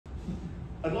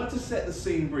I'd like to set the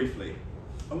scene briefly.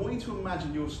 I want you to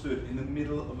imagine you're stood in the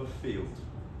middle of a field.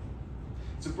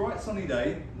 It's a bright sunny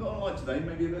day, not unlike today,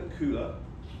 maybe a bit cooler,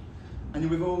 and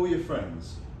you're with all your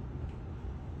friends.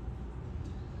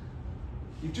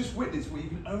 You've just witnessed what you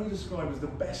can only describe as the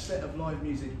best set of live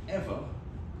music ever,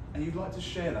 and you'd like to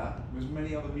share that with as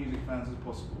many other music fans as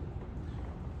possible.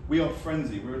 We are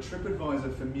Frenzi. We're a trip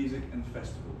advisor for music and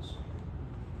festivals.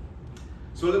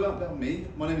 So a little bit about me.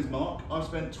 My name is Mark. I've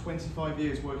spent 25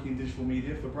 years working in digital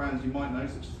media for brands you might know,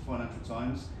 such as the Financial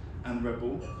Times and Red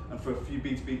Bull, and for a few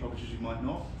B2B publishers you might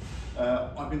not.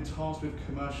 I've been tasked with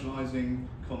commercializing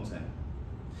content.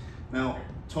 Now,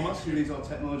 Thomas, who leads our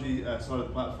technology side of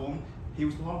the platform, he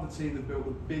was part of the team that built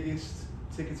the biggest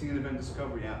ticketing and event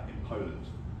discovery app in Poland.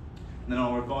 And then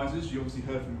our advisors, you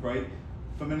obviously heard from Craig.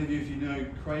 For many of you, if you know,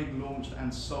 Craig launched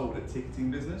and sold a ticketing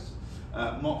business.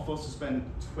 Mark Foster spent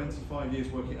 25 years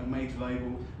working at a major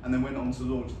label and then went on to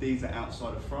launch Deezer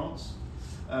outside of France.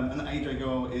 And AJ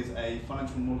Goel is a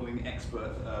financial modelling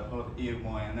expert, part of EY,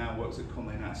 and now works at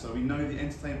Condé Nast. So we know the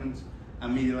entertainment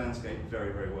and media landscape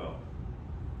very, very well.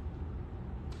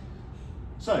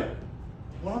 So,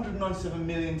 197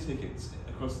 million tickets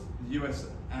across the US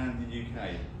and the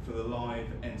UK for the live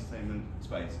entertainment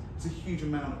space. It's a huge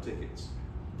amount of tickets.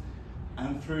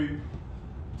 And through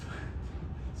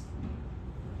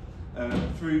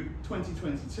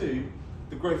 2022,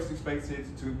 the growth is expected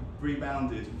to have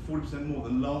rebounded 40% more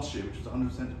than last year, which was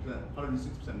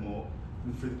 106% more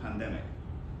than through the pandemic.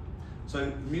 So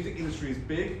the music industry is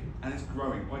big and it's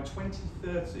growing. By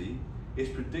 2030, it's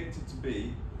predicted to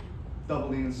be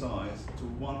doubling in size to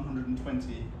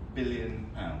 £120 billion.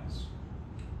 And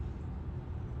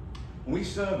we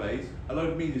surveyed a load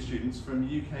of media students from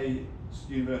UK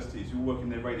universities who work in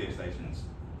their radio stations,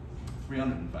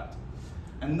 300 in fact,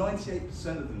 and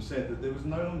 98% of them said that there was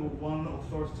no longer one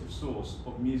authoritative source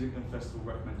of music and festival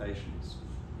recommendations.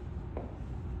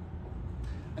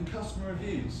 And customer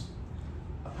reviews.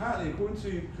 Apparently, according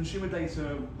to consumer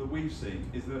data that we've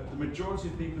seen, is that the majority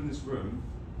of people in this room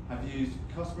have used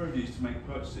customer reviews to make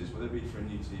purchases, whether it be for a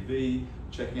new TV,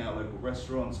 checking out local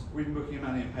restaurants, or even booking a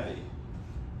mani and pedi.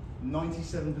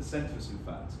 97% of us, in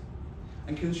fact.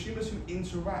 And consumers who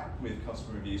interact with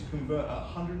customer reviews convert at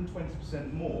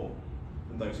 120% more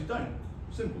than those who don't.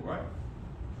 Simple, right?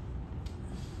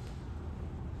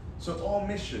 So our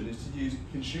mission is to use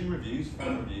consumer reviews,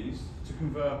 fan reviews, to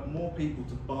convert more people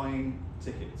to buying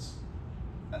tickets.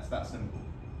 That's that simple.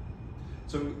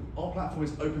 So our platform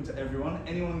is open to everyone.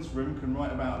 Anyone in this room can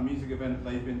write about a music event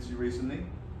they've been to recently.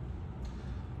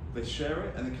 They share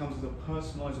it, and it comes with a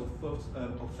personalised,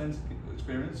 authentic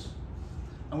experience.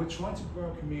 And we're trying to grow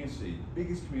a community, the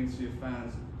biggest community of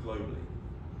fans globally.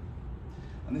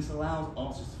 And this allows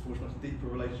artists to forge much deeper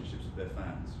relationships with their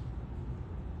fans.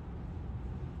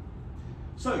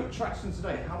 So, traction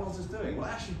today, how well is this doing? Well,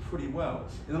 actually pretty well.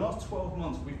 In the last 12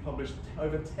 months, we've published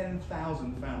over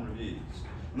 10,000 fan reviews.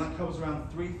 And that covers around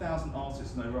 3,000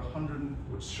 artists and over 100,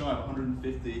 which is shy of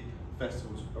 150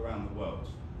 festivals around the world.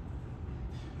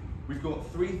 We've got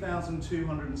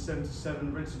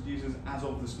 3,277 registered users as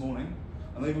of this morning,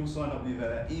 and they've all signed up with either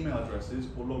their email addresses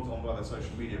or logged on via their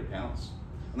social media accounts,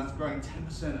 and that's growing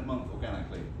 10% a month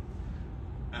organically.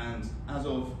 And as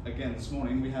of, again, this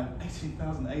morning, we have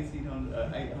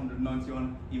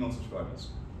 891 email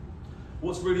subscribers.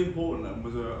 What's really important, and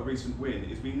was a recent win,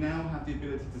 is we now have the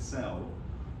ability to sell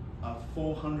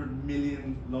 400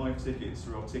 million live tickets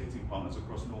through our ticketing partners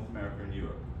across North America and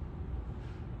Europe.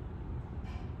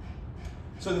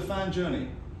 So the fan journey.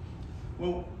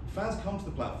 Well, fans come to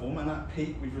the platform, and at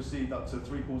peak we've received up to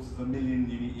 750,000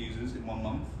 unique users in 1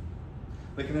 month.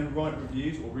 They can then write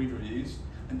reviews or read reviews,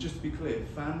 and just to be clear,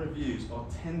 fan reviews are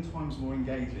 10 times more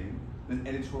engaging than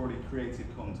editorially created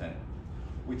content,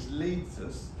 which leads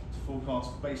us to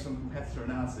forecast, based on competitor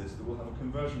analysis, that we'll have a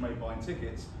conversion rate buying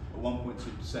tickets at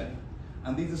 1.2%.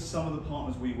 And these are some of the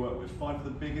partners we work with, 5 of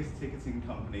the biggest ticketing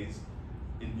companies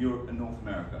in Europe and North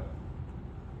America.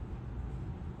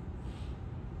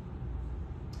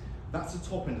 That's the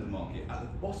top end of the market. At the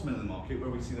bottom end of the market, where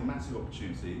we see the massive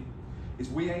opportunity, is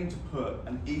we aim to put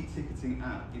an e-ticketing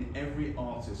app in every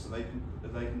artist so they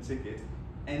can ticket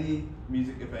any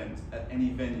music event at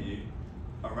any venue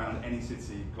around any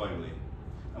city globally.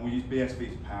 And we use BSV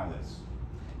to power this.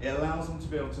 It allows them to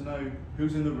be able to know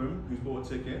who's in the room, who's bought a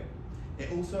ticket.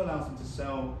 It also allows them to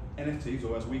sell NFTs,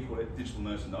 or as we call it, digital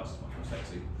merchandise. It's much more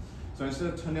sexy. So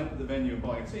instead of turning up at the venue and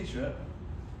buying a t-shirt,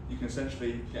 you can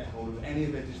essentially get hold of any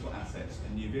of their digital assets,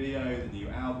 a new video, the new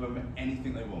album,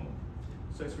 anything they want.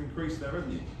 So to increase their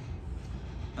revenue.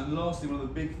 And lastly, one of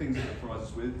the big things that it provides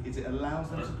us with is it allows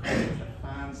them to create a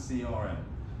fan CRM.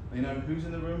 They know who's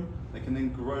in the room, they can then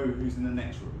grow who's in the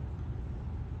next room.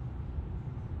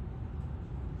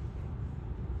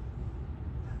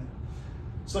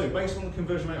 So based on the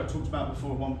conversion rate I talked about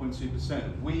before of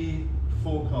 1.2%, we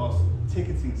forecast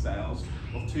ticketing sales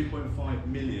of 2.5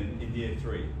 million in year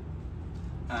 3.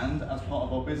 And as part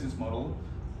of our business model,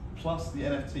 plus the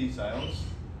NFT sales,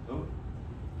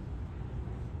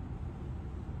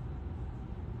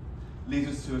 leads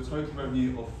us to a total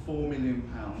revenue of £4 million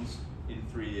in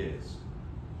 3 years.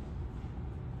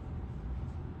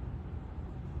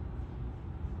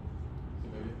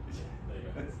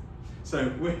 So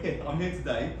I'm here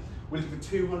today. We're looking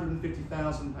for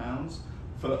 £250,000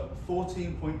 for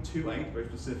 14.28, very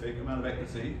specific amount of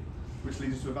equity, which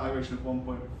leads us to a valuation of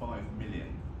 1.5 million.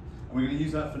 And we're going to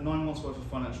use that for 9 months worth of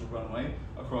financial runway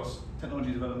across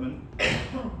technology development,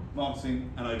 marketing,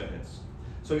 and overheads.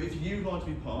 So if you'd like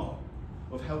to be part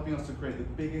of helping us to create the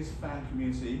biggest fan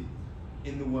community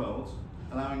in the world,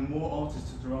 allowing more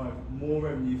artists to derive more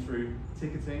revenue through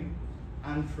ticketing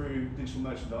and through digital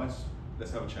merchandise,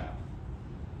 let's have a chat.